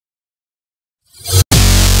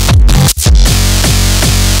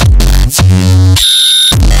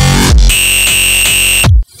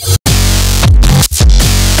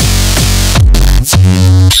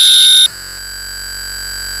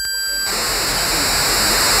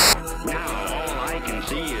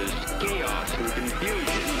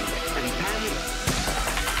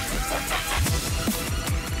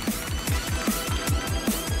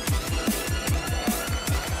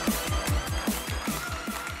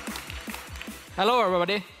Hello,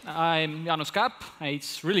 everybody. I'm Jaanus Kääp.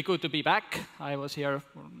 It's really good to be back. I was here,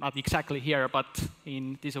 not exactly here, but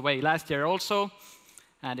in Disobey last year also,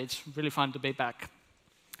 and it's really fun to be back.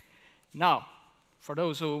 Now, for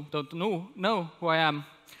those who don't know who I am,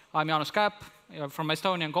 I'm Jaanus Kääp from an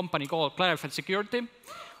Estonian company called Clarified Security.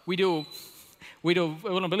 We do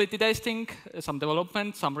vulnerability testing, some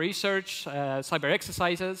development, some research, cyber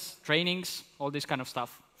exercises, trainings, all this kind of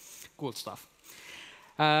stuff, cool stuff.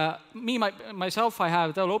 Myself, I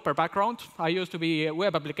have a developer background. I used to be a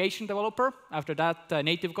web application developer. After that, a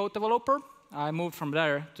native code developer. I moved from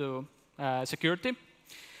there to security.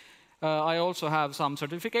 I also have some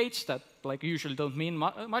certificates that usually don't mean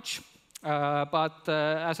much. But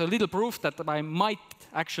as a little proof that I might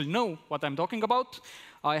actually know what I'm talking about,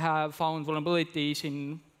 I have found vulnerabilities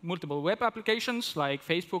in multiple web applications like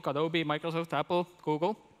Facebook, Adobe, Microsoft, Apple,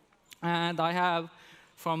 Google. And I have,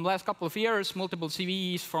 from the last couple of years, multiple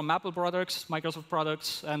CVs from Apple products, Microsoft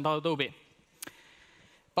products, and Adobe.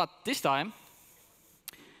 But this time,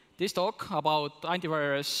 this talk about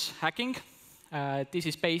antivirus hacking, this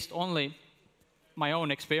is based only my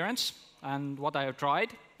own experience and what I have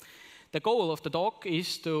tried. The goal of the talk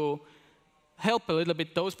is to help a little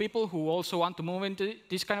bit those people who also want to move into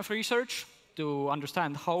this kind of research, to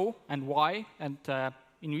understand how and why and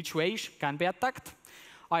in which ways can be attacked.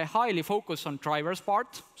 I highly focus on drivers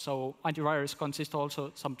part, so antivirus consists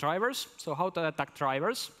also some drivers, so how to attack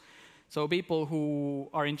drivers. So people who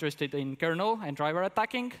are interested in kernel and driver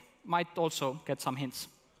attacking might also get some hints.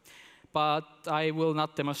 But I will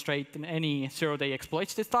not demonstrate any zero-day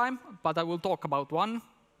exploits this time, but I will talk about one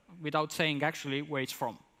without saying actually where it's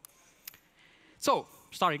from. So,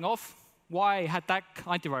 starting off, why attack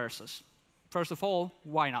antiviruses? First of all,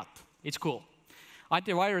 why not? It's cool.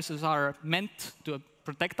 Antiviruses are meant to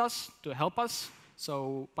protect us, to help us.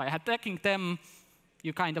 So by attacking them,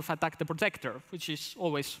 you kind of attack the protector, which is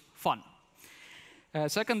always fun.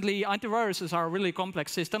 Secondly, antiviruses are really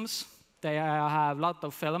complex systems. They have a lot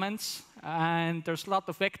of elements, and there's a lot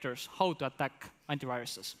of vectors how to attack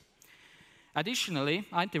antiviruses. Additionally,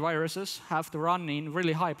 antiviruses have to run in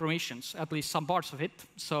really high permissions, at least some parts of it.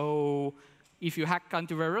 So if you hack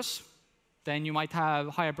antivirus, then you might have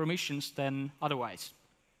higher permissions than otherwise.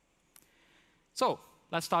 So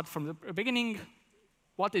let's start from the beginning.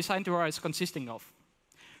 What is antivirus consisting of?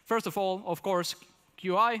 First of all, of course,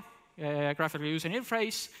 GUI, graphical user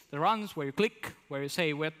interface, that runs where you click, where you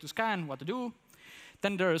say where to scan, what to do.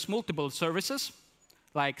 Then there's multiple services.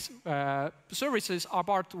 Like services are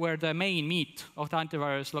part where the main meat of the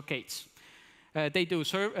antivirus locates. They do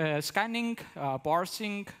scanning,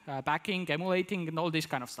 parsing, backing, emulating, and all this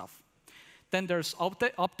kind of stuff. Then there's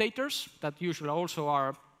updaters that usually also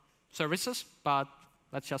are services, but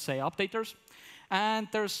let's just say updaters. And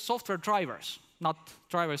there's software drivers, not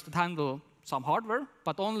drivers that handle some hardware,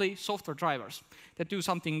 but only software drivers that do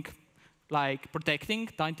something like protecting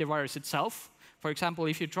the antivirus itself. For example,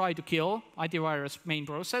 if you try to kill antivirus main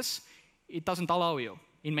process, it doesn't allow you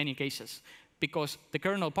in many cases, because the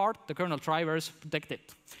kernel part, the kernel drivers protect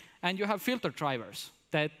it. And you have filter drivers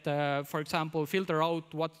that, for example, filter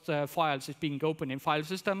out what files is being opened in file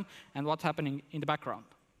system and what's happening in the background.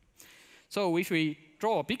 So if we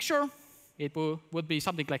draw a picture, it would be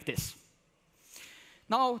something like this.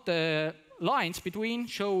 Now the lines between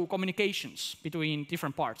show communications between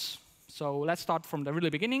different parts. So let's start from the really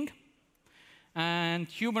beginning. And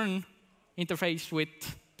human interface with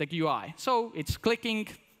the GUI. So it's clicking,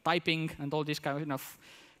 typing, and all this kind of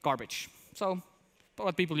garbage. So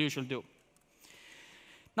what people usually do.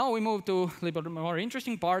 Now we move to a little bit more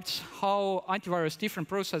interesting parts, how antivirus different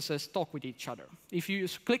processes talk with each other. If you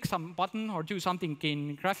click some button or do something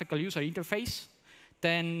in graphical user interface,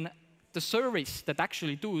 then the service that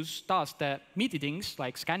actually does the meaty things,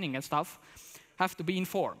 like scanning and stuff, have to be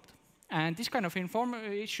informed. And this kind of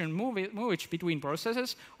information movage between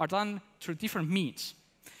processes are done through different means.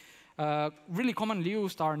 Really commonly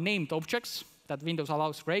used are named objects that Windows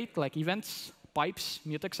allows great, like events, pipes,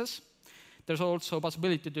 mutexes. There's also a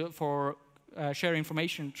possibility for share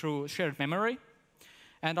information through shared memory.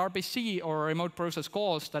 And RPC, or remote process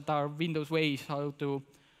calls, that are Windows ways how to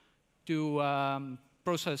do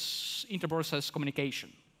inter-process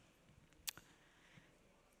communication.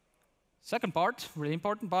 Second part, really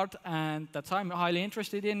important part, and that I'm highly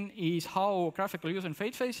interested in, is how graphical user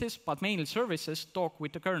interfaces, but mainly services, talk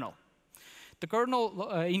with the kernel. The kernel,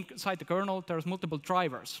 inside the kernel, there's multiple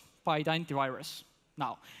drivers by the antivirus.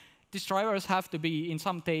 Now, these drivers have to be, in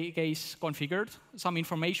some case, configured. Some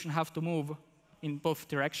information have to move in both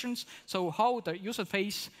directions. So how the user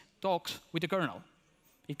face talks with the kernel.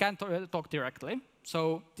 It can't talk directly.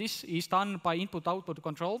 So this is done by input-output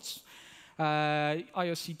controls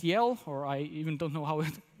IOCTL, or I even don't know how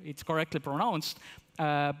it's correctly pronounced,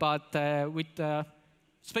 but with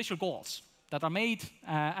special calls that are made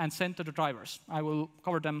and sent to the drivers. I will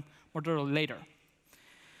cover them more thoroughly later.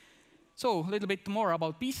 So a little bit more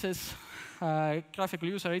about pieces. Graphical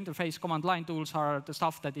user interface command line tools are the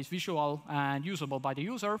stuff that is visual and usable by the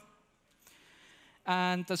user.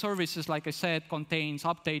 And the services, like I said, contains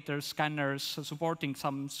updaters, scanners, supporting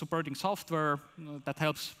some supporting software that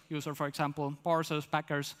helps user, for example, parsers,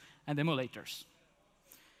 packers, and emulators.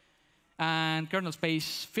 And kernel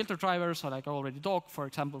space filter drivers, like I already talked, for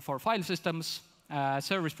example, for file systems,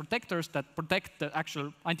 service protectors that protect the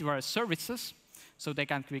actual antivirus services, so they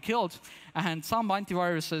can't be killed. And some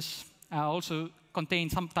antiviruses also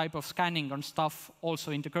contain some type of scanning on stuff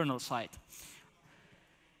also in the kernel side.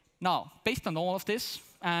 Now, based on all of this,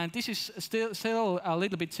 and this is still a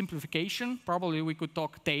little bit simplification. Probably we could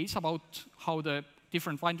talk days about how the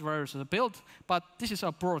different antiviruses are built, but this is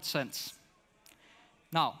a broad sense.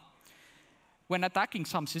 Now, when attacking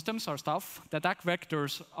some systems or stuff, the attack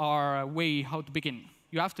vectors are a way how to begin.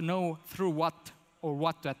 You have to know through what or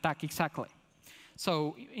what to attack exactly.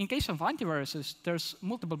 So in case of antiviruses, there's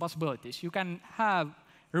multiple possibilities. You can have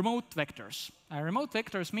remote vectors. Remote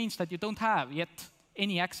vectors means that you don't have yet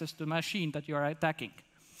any access to the machine that you are attacking.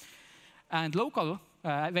 And local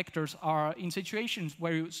vectors are in situations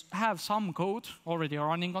where you have some code already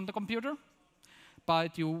running on the computer,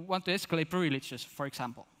 but you want to escalate privileges, for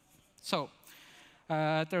example. So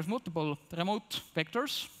there's multiple remote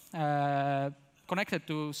vectors connected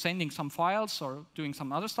to sending some files or doing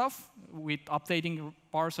some other stuff with updating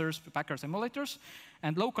parsers, packers, emulators,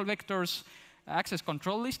 and local vectors, access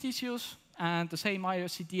control list issues, and the same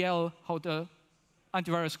IOCTL, how the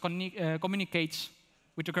antivirus communicates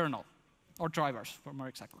with the kernel, or drivers, for more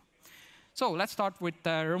exactly. So let's start with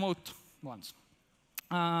the remote ones.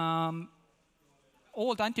 All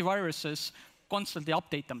the antiviruses constantly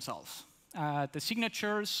update themselves. The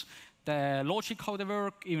signatures, the logic, how they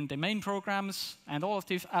work, even the main programs, and all of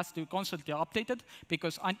this has to be constantly updated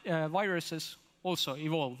because viruses also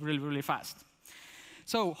evolve really, really fast.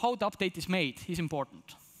 So how the update is made is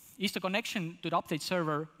important. Is the connection to the update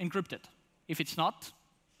server encrypted? If it's not,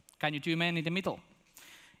 can you do man in the middle?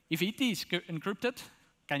 If it is encrypted,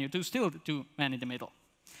 can you still do man in the middle?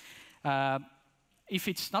 If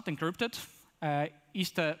it's not encrypted,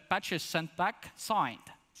 is the patches sent back signed?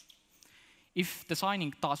 If the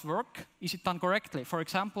signing does work, is it done correctly? For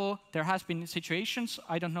example, there has been situations,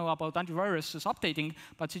 I don't know about antiviruses updating,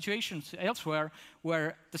 but situations elsewhere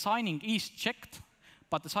where the signing is checked,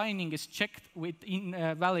 but the signing is checked in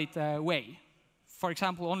a valid way. For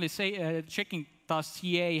example, only checking does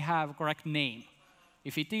CA have a correct name.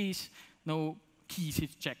 If it is, no keys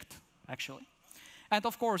is checked, actually. And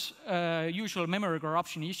of course, usual memory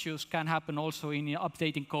corruption issues can happen also in the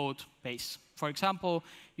updating code base. For example,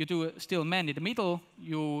 you do still man in the middle,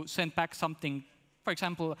 you send back something, for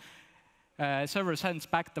example, server sends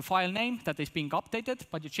back the file name that is being updated,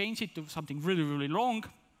 but you change it to something really, really long.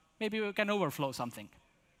 Maybe you can overflow something,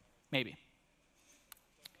 maybe.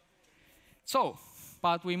 So,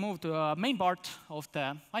 but we move to the main part of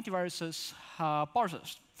the antiviruses,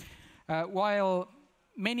 parsers. While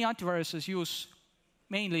many antiviruses use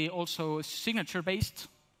mainly also signature-based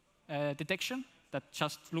detection, that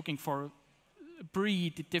just looking for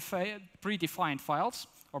predefined files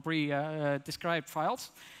or pre-described files.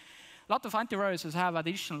 A lot of antiviruses have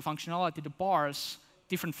additional functionality to parse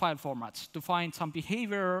different file formats to find some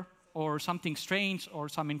behavior or something strange or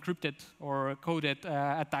some encrypted or coded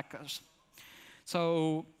attackers.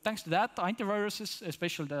 So thanks to that, antiviruses,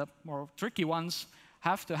 especially the more tricky ones,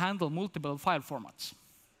 have to handle multiple file formats.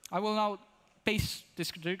 I will now base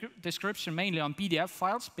this description mainly on PDF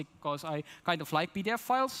files because I kind of like PDF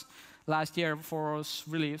files. Last year was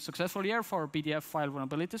really successful year for PDF file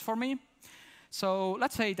vulnerabilities for me. So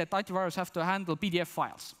let's say that antivirus have to handle PDF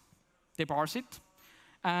files. They parse it.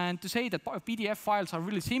 And to say that PDF files are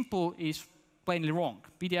really simple is plainly wrong.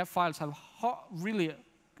 PDF files have really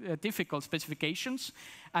difficult specifications,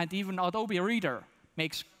 and even Adobe Reader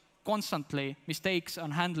makes constantly mistakes on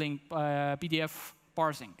handling PDF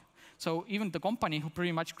parsing. So even the company who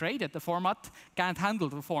pretty much created the format can't handle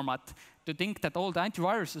the format. To think that all the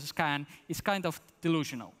antiviruses can is kind of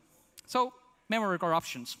delusional. So memory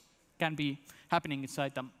corruptions can be happening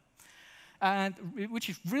inside them. And which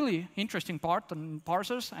is really interesting part on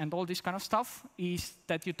parsers and all this kind of stuff is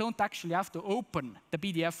that you don't actually have to open the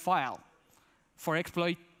PDF file for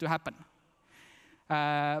exploit to happen.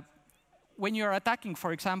 When you're attacking,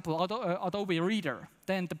 for example, Adobe Reader,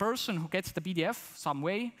 then the person who gets the PDF some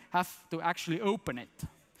way has to actually open it.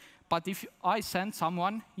 But if I send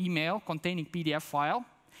someone email containing PDF file,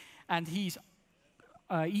 and his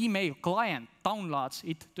email client downloads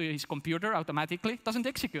it to his computer automatically, doesn't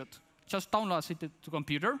execute, just downloads it to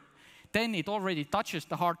computer, then it already touches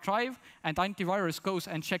the hard drive, and antivirus goes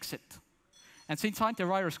and checks it. And since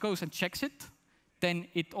antivirus goes and checks it, then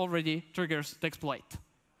it already triggers the exploit.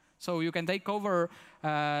 So you can take over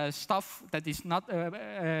stuff that is not,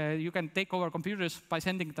 you can take over computers by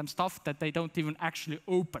sending them stuff that they don't even actually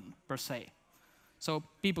open, per se. So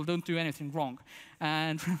people don't do anything wrong.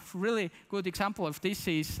 And really good example of this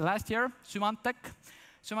is last year, Symantec.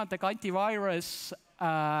 Symantec antivirus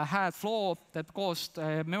had flaw that caused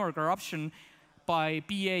memory corruption by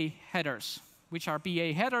BA headers. Which are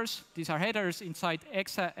BA headers? These are headers inside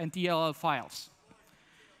exe and DLL files.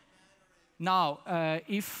 Now,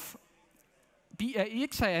 if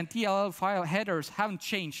exe and DLL file headers haven't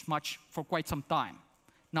changed much for quite some time.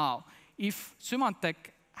 Now, if Symantec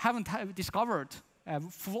haven't discovered a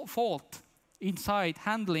fault inside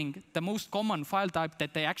handling the most common file type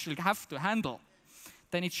that they actually have to handle,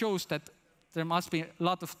 then it shows that there must be a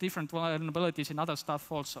lot of different vulnerabilities in other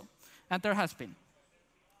stuff also. And there has been.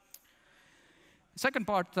 Second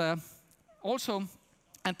part, also,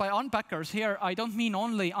 and by unpackers here, I don't mean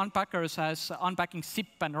only unpackers as unpacking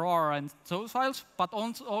zip and RAR and those files, but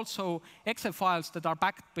also exe files that are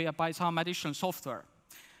backed by some additional software.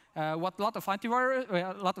 What a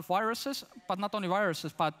lot of viruses, but not only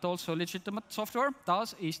viruses, but also legitimate software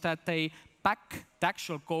does is that they back the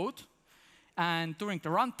actual code, and during the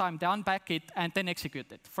runtime, they unpack it and then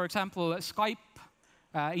execute it. For example, Skype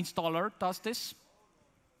installer does this.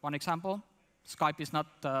 One example. Skype is not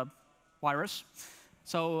a virus.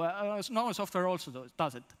 So normal software also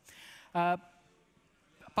does it.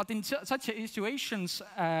 But in such situations,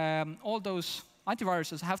 all those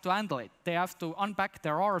antiviruses have to handle it. They have to unpack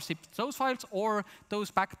their RAR zip those files or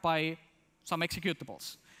those backed by some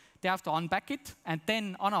executables. They have to unpack it and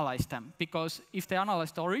then analyze them, because if they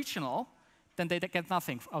analyze the original, then they get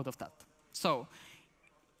nothing out of that. So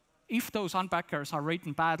if those unpackers are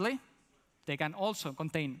written badly, they can also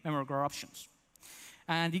contain memory corruptions.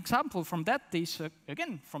 And example from that is,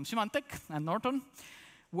 again, from Symantec and Norton,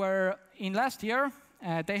 where in last year,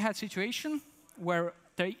 they had situation where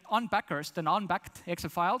the unpackers, the unbacked exe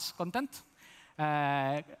files content,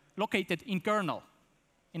 located in kernel,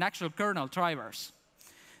 in actual kernel drivers.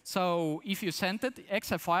 So if you sent it,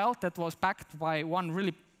 exe file that was backed by one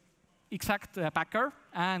really exact packer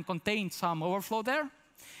and contained some overflow there,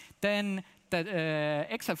 then the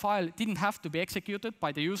exe file didn't have to be executed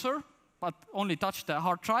by the user, but only touched the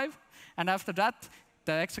hard drive. And after that,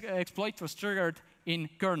 the exploit was triggered in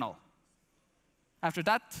kernel. After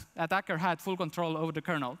that, attacker had full control over the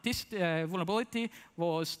kernel. This vulnerability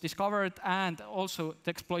was discovered, and also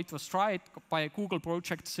the exploit was tried by Google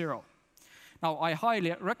Project Zero. Now, I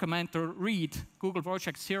highly recommend to read Google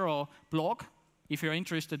Project Zero blog if you're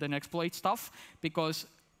interested in exploit stuff, because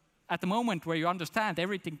at the moment where you understand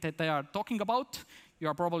everything that they are talking about, you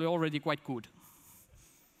are probably already quite good.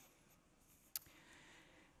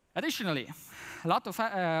 Additionally, a lot of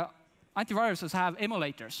antiviruses have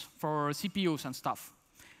emulators for CPUs and stuff.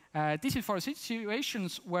 This is for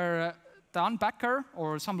situations where the unpacker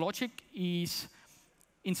or some logic is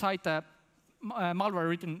inside the malware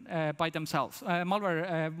written by themselves,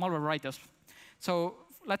 malware writers. So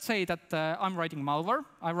let's say that I'm writing malware.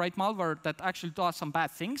 I write malware that actually does some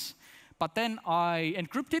bad things, but then I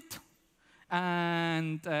encrypt it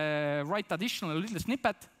and write additional little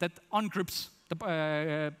snippet that uncrypts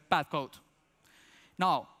the bad code.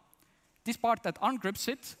 Now, this part that uncrypts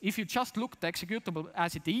it, if you just look the executable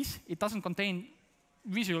as it is, it doesn't contain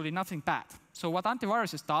visually nothing bad. So what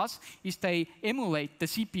antiviruses does is they emulate the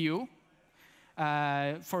CPU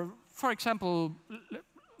for example,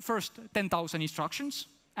 first 10,000 instructions,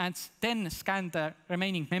 and then scan the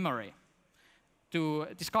remaining memory to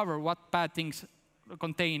discover what bad things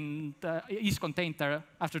is contained there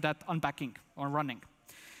after that unpacking or running.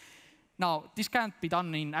 Now, this can't be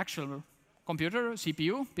done in actual computer,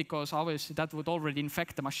 CPU, because obviously that would already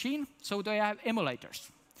infect the machine. So they have emulators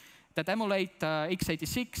that emulate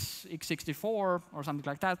x86, x64, or something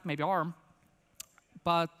like that, maybe ARM.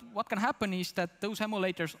 But what can happen is that those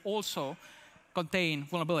emulators also contain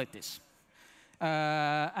vulnerabilities.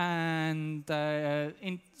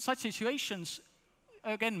 In such situations,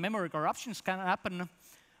 again, memory corruptions can happen.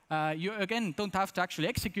 You, again, don't have to actually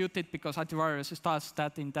execute it, because antivirus does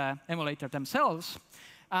that in the emulator themselves.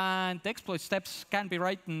 And the exploit steps can be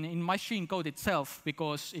written in machine code itself,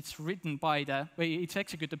 because it's written by it's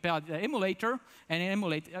executed by the emulator, and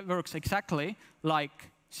emulate works exactly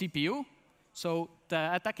like CPU. So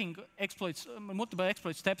the attacking exploits, multiple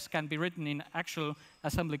exploit steps can be written in actual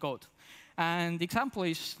assembly code. And the example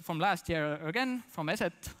is from last year again, from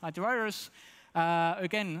Asset Antivirus,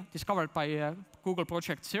 again discovered by Google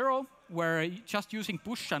Project Zero, where just using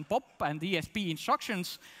push and pop and ESP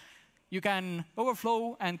instructions, you can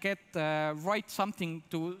overflow and get write something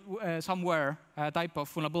to somewhere type of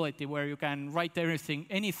vulnerability where you can write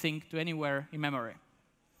anything to anywhere in memory.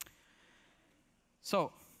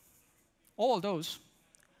 So all those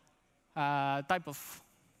type of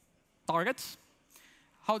targets,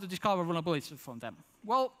 how to discover vulnerabilities from them?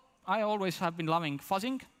 Well, I always have been loving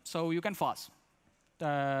fuzzing, so you can fuzz.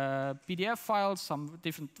 PDF files, some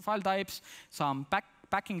different file types, some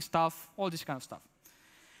packing stuff, all this kind of stuff.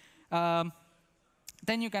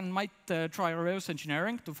 Then you might try reverse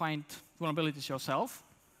engineering to find vulnerabilities yourself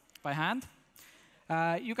by hand.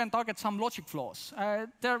 You can target some logic flaws.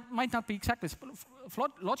 There might not be exactly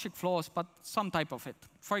logic flaws, but some type of it.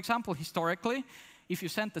 For example, historically, if you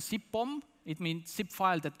sent a zip bomb, it means zip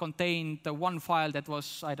file that contained one file that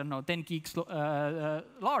was, I don't know, 10 gigs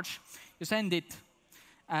large. You send it,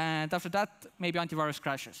 and after that, maybe antivirus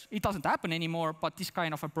crashes. It doesn't happen anymore, but this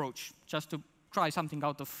kind of approach, just to try something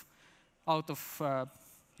out of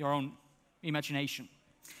your own imagination.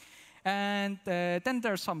 And then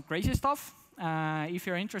there's some crazy stuff. If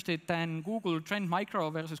you're interested, then Google Trend Micro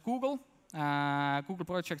versus Google, Google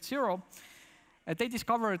Project Zero. They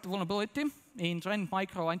discovered vulnerability in Trend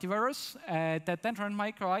Micro antivirus. That Trend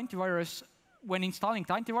Micro antivirus, when installing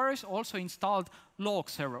the antivirus, also installed log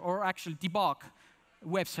server, or actually debug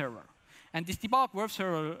web server. And this debug web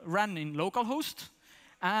server ran in localhost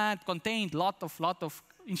and contained lot of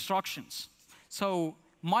instructions. So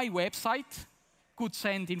my website could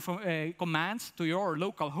send commands to your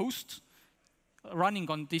local host running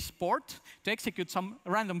on this port to execute some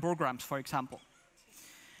random programs, for example.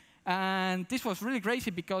 And this was really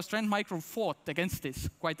crazy because Trend Micro fought against this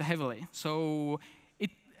quite heavily. So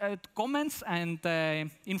comments and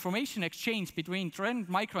information exchange between Trend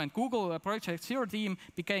Micro and Google Project Zero team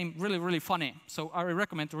became really, really funny. So I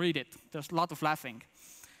recommend to read it. There's a lot of laughing.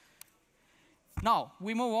 Now,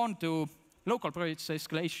 we move on to local privilege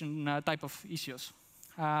escalation type of issues,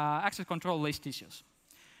 access control list issues.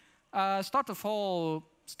 Start of all,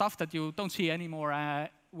 stuff that you don't see anymore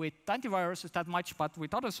with antiviruses that much, but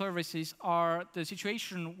with other services, are the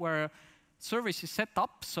situation where service is set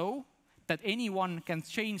up so that anyone can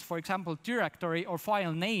change, for example, directory or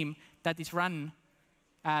file name that is run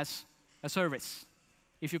as a service.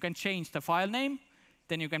 If you can change the file name,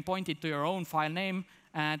 then you can point it to your own file name,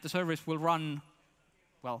 and the service will run,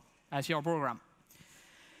 well, as your program.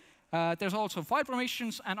 There's also file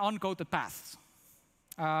permissions and uncoded paths.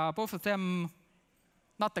 Both of them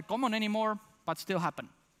not that common anymore, but still happen.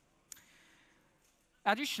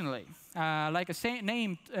 Additionally, like I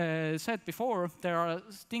said before, there are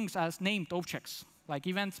things as named objects, like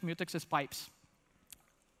events, mutexes, pipes.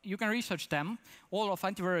 You can research them. All of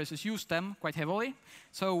antiviruses use them quite heavily.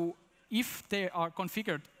 So if they are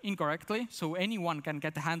configured incorrectly, so anyone can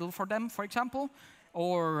get a handle for them, for example,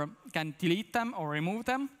 or can delete them or remove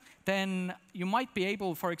them, then you might be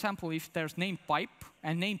able, for example, if there's named pipe,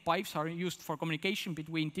 and named pipes are used for communication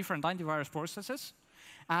between different antivirus processes,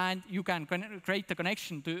 and you can create the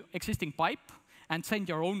connection to existing pipe and send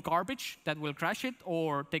your own garbage that will crash it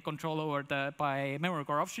or take control over by memory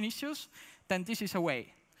corruption issues, then this is a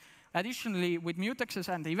way. Additionally, with mutexes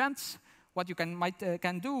and events, what you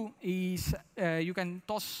can do is you can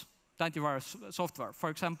toss the antivirus software. For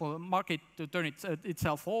example, mark it to turn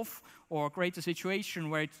itself off, or create a situation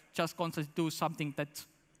where it just constantly does something that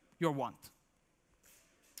you want.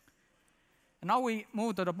 And now we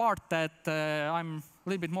move to the part that I'm a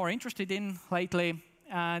little bit more interested in lately.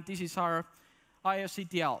 This is our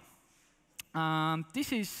IOCTL.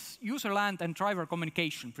 This is user land and driver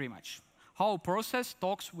communication, pretty much. How a process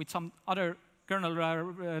talks with some other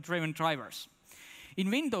kernel-driven drivers. In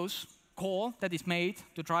Windows, call that is made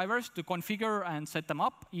to drivers to configure and set them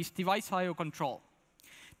up is device I/O control.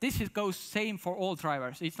 This goes same for all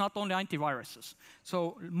drivers. It's not only antiviruses.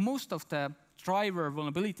 So most of the driver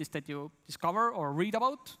vulnerabilities that you discover or read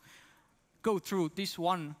about go through this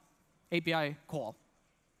one API call.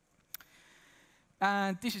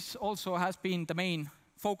 And this also has been the main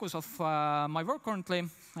focus of my work currently,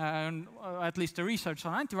 at least the research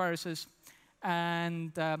on antiviruses.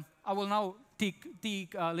 And I will now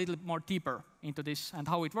dig a little more deeper into this and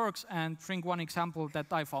how it works, and bring one example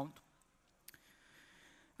that I found.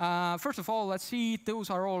 First of all, let's see,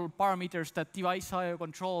 those are all parameters that device I/O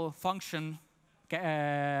control function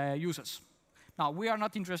uses. Now, we are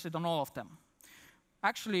not interested in all of them.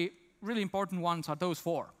 Actually, really important ones are those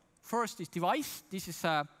 4. First is device. This is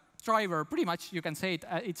a driver. Pretty much you can say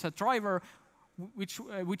it's a driver which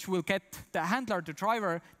will get the handler, the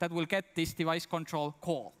driver, that will get this device control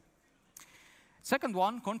call. Second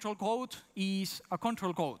one, control code, is a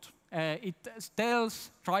control code. It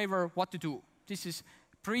tells driver what to do. This is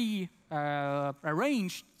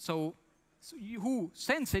pre-arranged, so who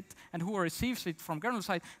sends it and who receives it from kernel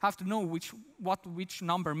side have to know what which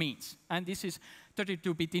number means. And this is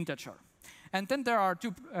 32-bit integer. And then there are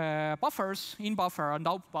two buffers, in buffer and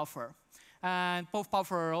out buffer. And both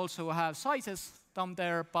buffers also have sizes down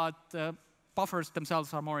there, but buffers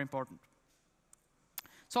themselves are more important.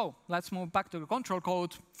 So let's move back to the control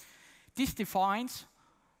code. This defines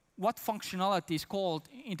what functionality is called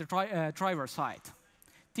in the driver side.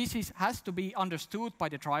 This has to be understood by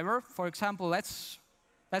the driver. For example, let's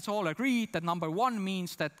all agree that number 1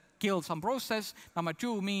 means that kill some process, number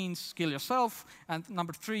 2 means kill yourself, and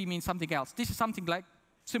number 3 means something else. This is something like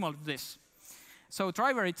similar to this. So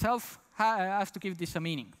driver itself has to give this a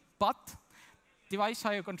meaning. But device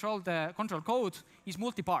IO control, the control code, is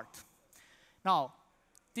multi-part. Now,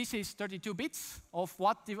 this is 32 bits of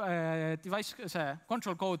what device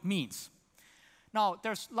control code means. Now,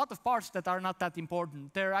 there's a lot of parts that are not that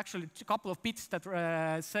important. There are actually a couple of bits that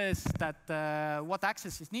says that what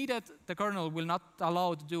access is needed. The kernel will not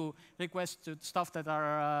allow to do requests to stuff that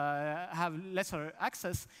have lesser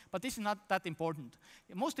access, but this is not that important.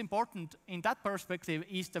 The most important in that perspective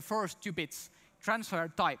is the first 2 bits, transfer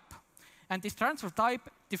type. And this transfer type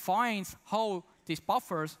defines how these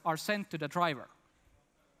buffers are sent to the driver.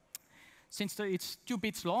 Since it's 2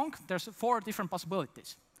 bits long, there's 4 different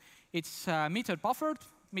possibilities. It's method buffered,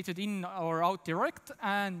 method in or out direct,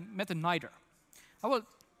 and method neither. I will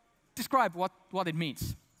describe what it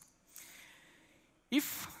means.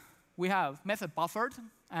 If we have method buffered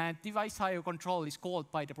and device IO control is called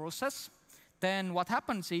by the process, then what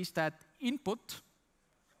happens is that input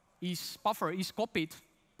buffer is copied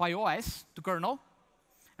by OS to kernel,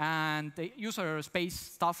 and the user space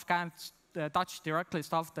stuff can't touch directly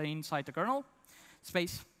stuff inside the kernel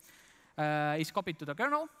space is copied to the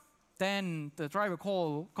kernel. Then the driver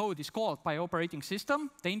code is called by operating system.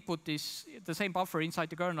 The input is the same buffer inside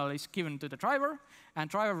the kernel is given to the driver, and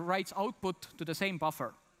driver writes output to the same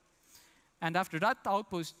buffer. And after that,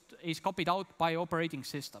 output is copied out by operating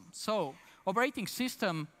system. So operating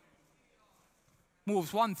system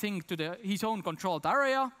moves one thing to his own controlled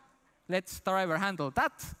area, lets the driver handle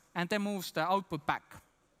that, and then moves the output back.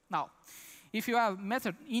 Now, if you have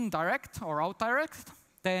method indirect or out direct,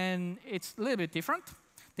 then it's a little bit different.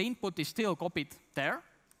 The input is still copied there.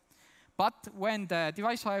 But when the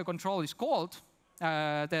device IO control is called,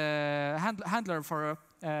 the handler for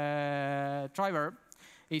driver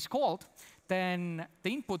is called, then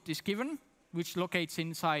the input is given, which locates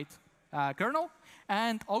inside kernel,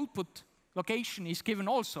 and output location is given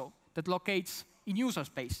also, that locates in user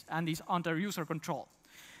space and is under user control.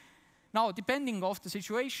 Now, depending on the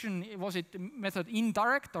situation, was it method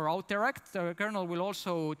indirect or out direct, the kernel will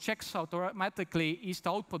also check automatically is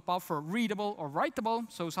the output buffer readable or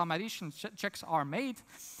writable, so some additional checks are made.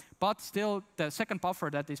 But still, the second buffer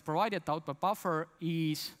that is provided, the output buffer,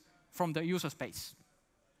 is from the user space.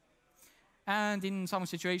 And in some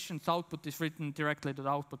situations, the output is written directly to the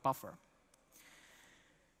output buffer.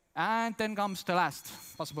 And then comes the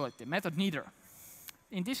last possibility, method neither.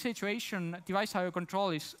 In this situation, device IO control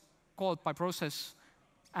is called by process,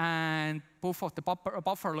 and both of the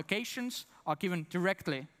buffer locations are given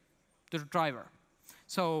directly to the driver.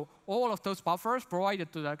 So all of those buffers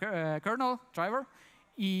provided to the kernel driver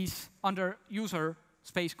is under user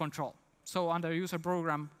space control, so under user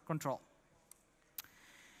program control.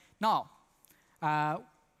 Now,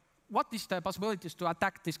 what is the possibilities to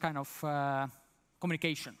attack this kind of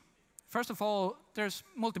communication? First of all, there's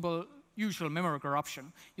multiple usual memory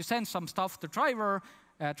corruption. You send some stuff to driver,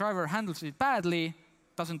 driver handles it badly,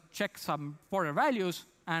 doesn't check some border values,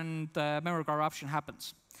 and memory corruption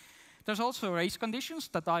happens. There's also race conditions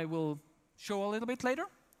that I will show a little bit later,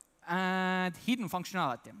 and hidden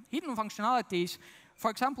functionality. Hidden functionality is,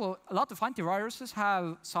 for example, a lot of antiviruses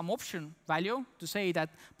have some option value to say that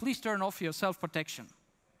please turn off your self-protection.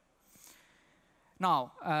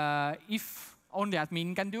 Now, if only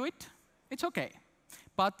admin can do it, it's OK.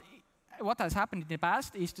 But what has happened in the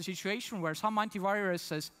past is the situation where some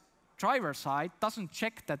antivirus's driver side doesn't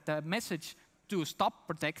check that the message to stop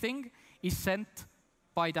protecting is sent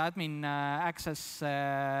by the admin access,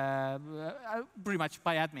 pretty much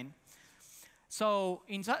by admin. So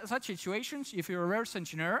in such situations, if you're a reverse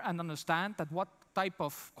engineer and understand that what type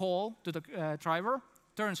of call to the driver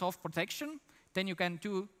turns off protection, then you can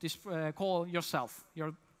do this call yourself.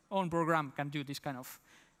 Your own program can do this kind of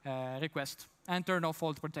request and turn off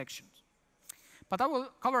all the protections. But I will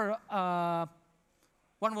cover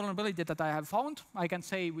one vulnerability that I have found. I can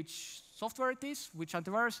say which software it is, which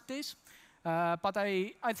antivirus it is. But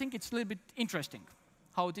I think it's a little bit interesting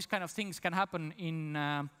how this kind of things can happen in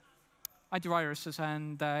antiviruses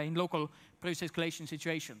and in local previous escalation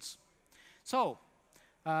situations. So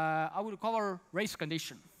I will cover race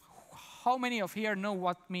condition. How many of here know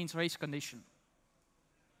what means race condition?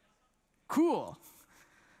 Cool.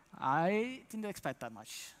 I didn't expect that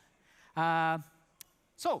much.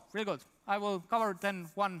 So, really good. I will cover then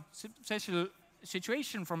one special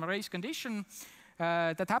situation from a race condition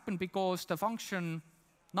that happened because the function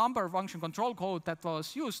number function control code that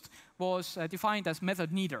was used was defined as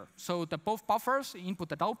method neither. So the both buffers,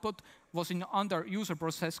 input and output, was under user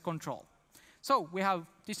process control. So we have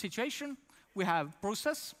this situation. We have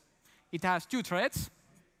process. It has two threads.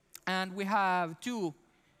 And we have two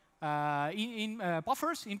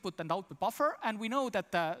buffers, input and output buffer. And we know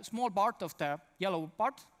that the small part of the yellow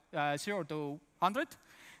part, 0 to 100,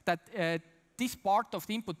 that this part of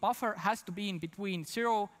the input buffer has to be in between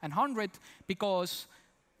 0 and 100 because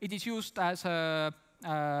it is used as an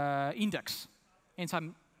index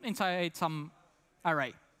inside some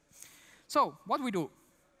array. So what we do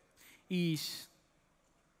is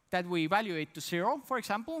that we evaluate to 0, for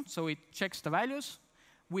example, so it checks the values.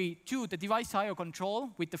 We do the device I/O control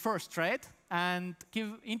with the first thread and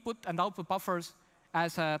give input and output buffers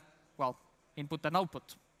as input and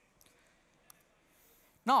output.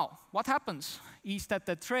 Now, what happens is that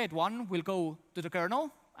the thread 1 will go to the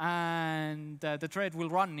kernel, and the thread will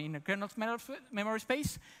run in a kernel's memory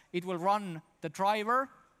space. It will run the driver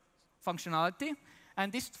functionality,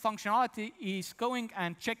 and this functionality is going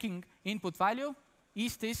and checking input value.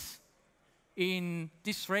 Is this in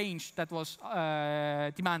this range that was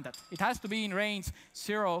demanded? It has to be in range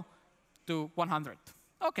 0 to 100.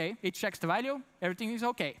 OK, it checks the value. Everything is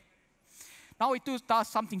OK. Now it does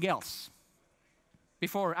something else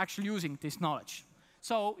before actually using this knowledge.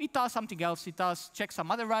 So it does something else. It does check some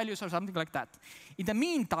other values or something like that. In the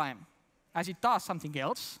meantime, as it does something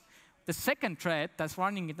else, the second thread that's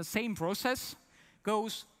running in the same process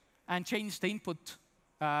goes and changes the input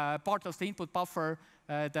part of the input buffer,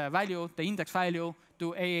 the value, the index value,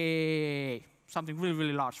 to AAA, something really,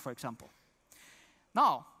 really large, for example.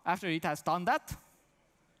 Now, after it has done that,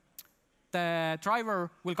 the driver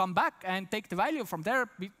will come back and take the value from there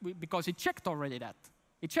because it checked already that.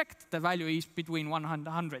 It checked the value is between 1 and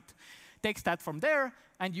 100, takes that from there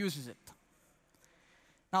and uses it.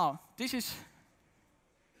 Now, this is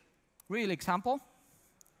a real example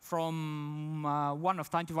from one of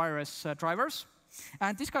the antivirus drivers.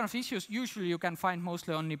 And this kind of issues usually you can find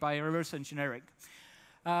mostly only by reverse engineering.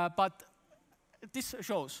 But this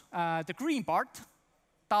shows the green part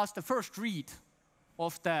does the first read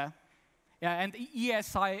of the and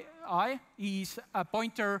ESI is a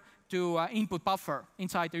pointer to input buffer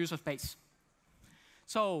inside the user space.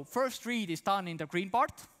 So first read is done in the green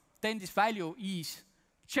part. Then this value is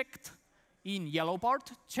checked in yellow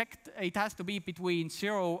part. Checked, it has to be between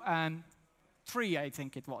 0 and 3, I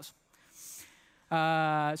think it was.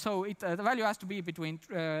 So the value has to be between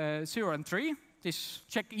 0 and 3. This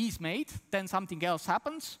check is made. Then something else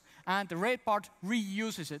happens. And the red part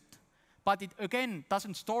reuses it. But it, again,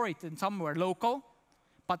 doesn't store it in somewhere local,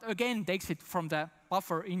 but again takes it from the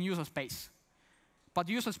buffer in user space. But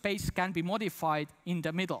user space can be modified in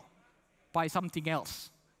the middle by something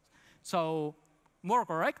else. So more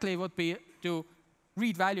correctly would be to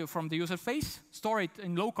read value from the user space, store it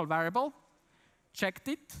in local variable, check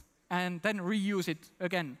it, and then reuse it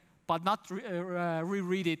again, but not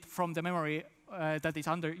reread it from the memory that is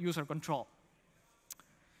under user control.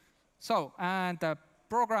 So, and the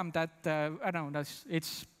program that, I don't know,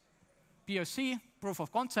 it's POC, proof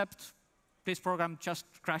of concept. This program just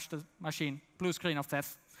crashed the machine, blue screen of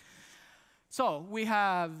death. So we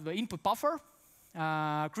have the input buffer.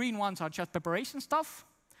 Green ones are just preparation stuff.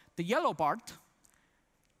 The yellow part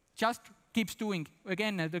just keeps doing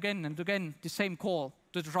again and again and again the same call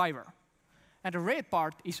to the driver. And the red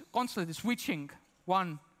part is constantly switching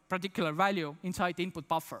one particular value inside the input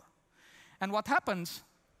buffer. And what happens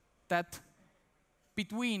that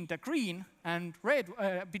between the green and red,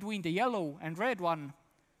 between the yellow and red one,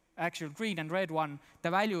 actual green and red one, the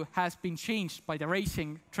value has been changed by the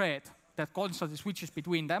racing thread that constantly switches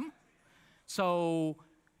between them. So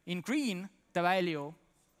in green, the value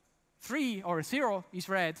 3 or 0 is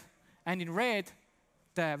red, and in red,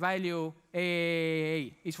 the value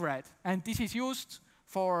AAA is red. And this is used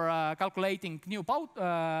for calculating new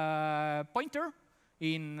pointer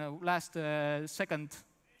in last second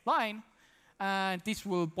line. And this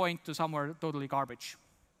will point to somewhere totally garbage.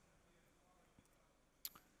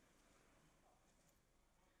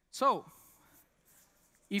 So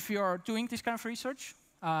if you're doing this kind of research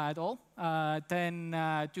at all, then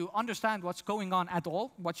to understand what's going on at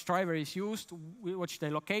all, which driver is used, which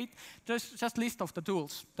they locate, just list of the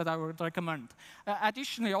tools that I would recommend.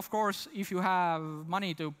 Additionally, of course, if you have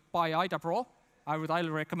money to buy IDA Pro, I would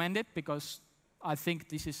highly recommend it because I think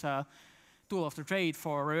this is a tool of the trade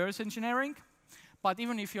for reverse engineering. But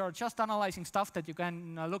even if you're just analyzing stuff that you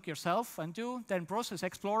can look yourself and do, then Process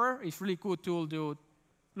Explorer is a really good tool to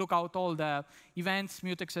look out all the events,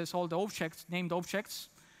 mutexes, all the objects, named objects.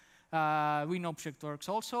 WinObject works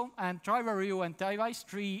also. And driver view and device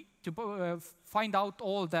tree to find out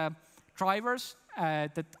all the drivers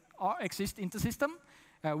that exist in the system,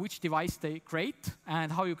 which device they create, and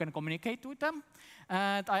how you can communicate with them.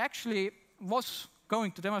 And I actually was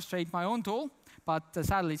going to demonstrate my own tool, but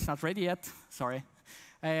sadly it's not ready yet. Sorry.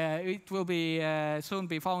 It will be soon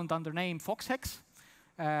be found under name FoxHex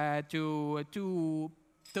to do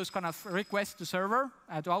those kind of requests to server,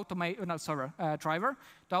 to automate, not server, driver,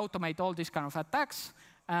 to automate all these kind of attacks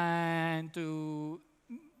and to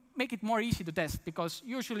make it more easy to test, because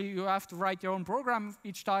usually you have to write your own program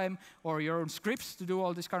each time or your own scripts to do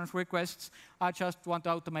all these kind of requests. I just want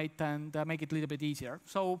to automate and make it a little bit easier.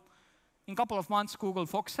 So in a couple of months, Google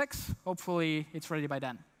FoxHex. Hopefully it's ready by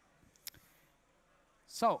then.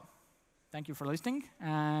 So thank you for listening,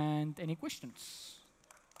 and any questions?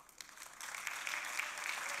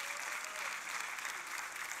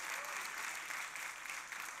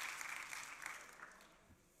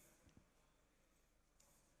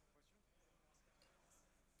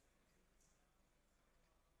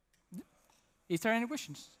 Is there any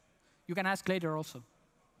questions? You can ask later also.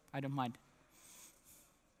 I don't mind.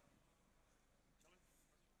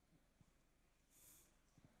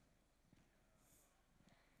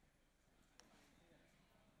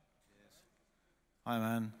 Hi,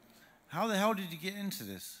 man. How the hell did you get into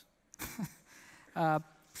this?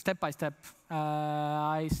 Step by step.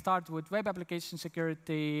 I started with web application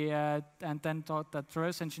security and then thought that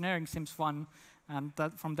reverse engineering seems fun. And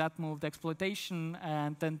from that moved exploitation,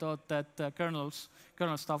 and then thought that kernel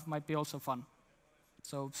stuff might be also fun.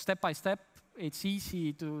 So step by step, it's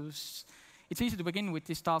easy to begin with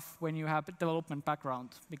this stuff when you have a development background,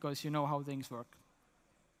 because you know how things work.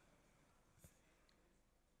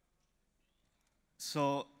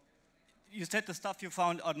 So you said the stuff you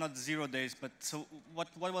found are not 0 days, but so what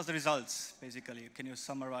was the results, basically? Can you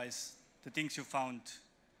summarize the things you found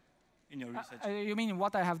in your research? You mean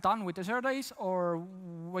what I have done with the 0 days, or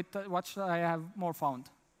with what I have more found?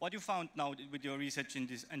 What you found now with your research in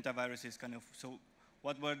these antiviruses, kind of. So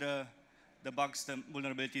what were the bugs, the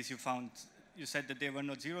vulnerabilities you found? You said that they were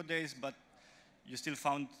not 0 days, but you still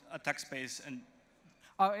found attack space. And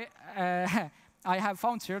I have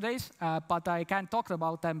found 0 days, but I can't talk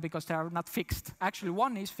about them because they are not fixed. Actually,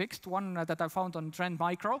 one is fixed, one that I found on Trend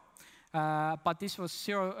Micro. But this was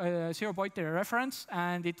zero pointer reference,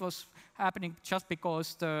 and it was happening just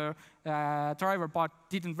because the driver part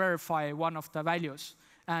didn't verify one of the values.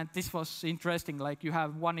 And this was interesting, like you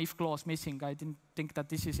have one if clause missing. I didn't think that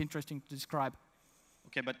this is interesting to describe.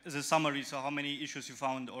 Okay, but as a summary, so how many issues you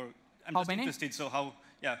found, or I'm just interested, so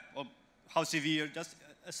how severe, just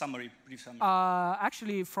a summary, brief summary.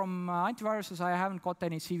 Actually, from Antiviruses, I haven't got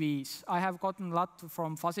any CVEs. I have gotten a lot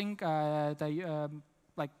from fuzzing,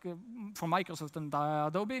 from Microsoft and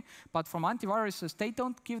Adobe, but from Antiviruses, they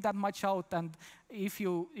don't give that much out, and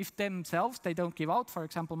if themselves, they don't give out. For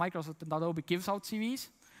example, Microsoft and Adobe gives out CVs.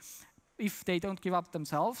 If they don't give up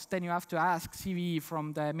themselves, then you have to ask CVE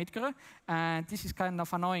from the Midgre, and this is kind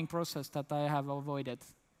of annoying process that I have avoided.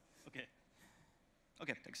 Okay.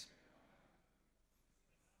 Okay, thanks.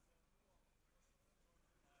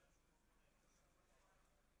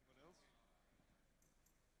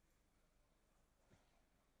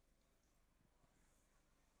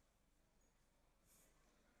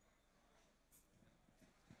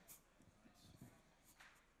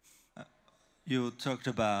 You talked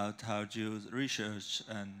about how to research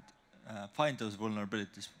and find those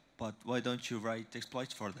vulnerabilities, but why don't you write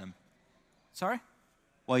exploits for them? Sorry?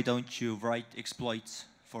 Why don't you write exploits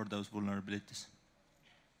for those vulnerabilities?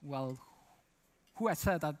 Well, who has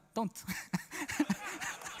said that? Don't.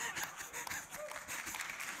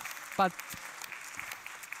 But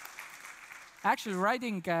actually,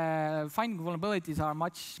 finding vulnerabilities are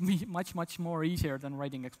much more easier than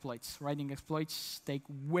writing exploits. Writing exploits take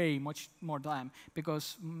way much more time,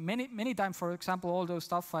 because many times, for example, all those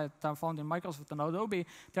stuff I found in Microsoft and Adobe,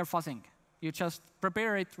 they're fuzzing. You just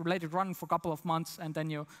prepare it, let it run for a couple of months, and then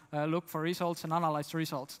you look for results and analyze the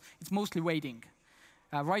results. It's mostly waiting.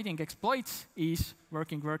 Writing exploits is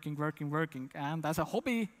working, and as a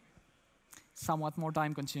hobby, somewhat more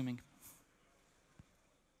time-consuming.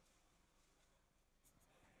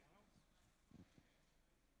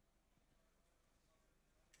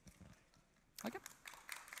 Okay.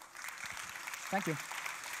 Thank you.